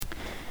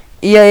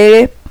E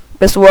aí,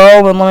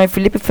 pessoal, meu nome é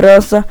Felipe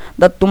França,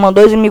 da turma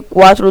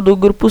 2004 do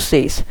Grupo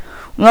 6.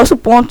 O nosso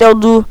ponto é o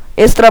do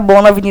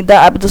Estrabão, na Avenida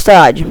Abdo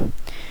Saad.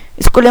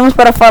 Escolhemos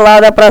para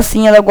falar da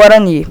pracinha da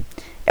Guarani.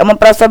 É uma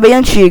praça bem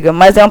antiga,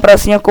 mas é uma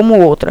pracinha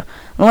como outra.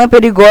 Não é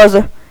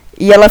perigosa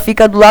e ela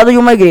fica do lado de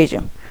uma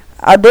igreja.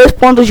 Há 2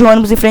 pontos de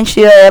ônibus em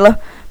frente a ela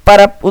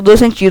para os 2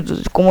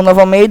 sentidos, como o Nova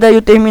Almeida e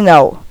o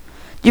terminal.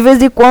 De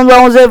vez em quando há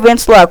uns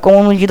eventos lá,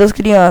 como no Dia das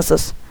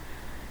Crianças.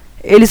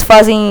 Eles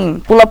fazem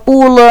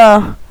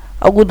pula-pula,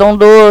 algodão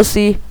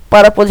doce,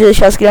 para poder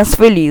deixar as crianças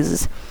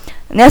felizes.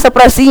 Nessa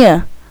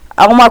pracinha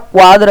há uma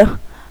quadra,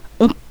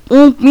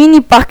 um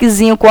mini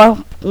parquezinho com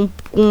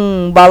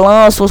um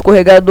balanço, um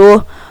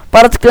escorregador,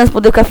 para as crianças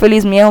poderem ficar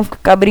felizes mesmo,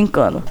 ficar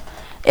brincando.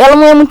 Ela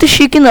não é muito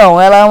chique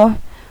não, ela é uma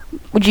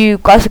de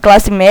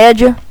classe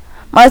média,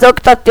 mas é o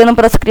que está tendo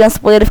para as crianças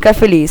poderem ficar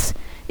felizes.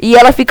 E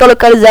ela fica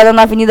localizada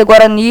na Avenida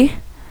Guarani,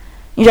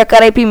 em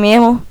Jacareí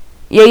mesmo.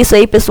 E é isso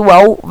aí,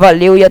 pessoal,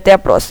 valeu e até a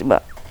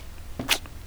próxima.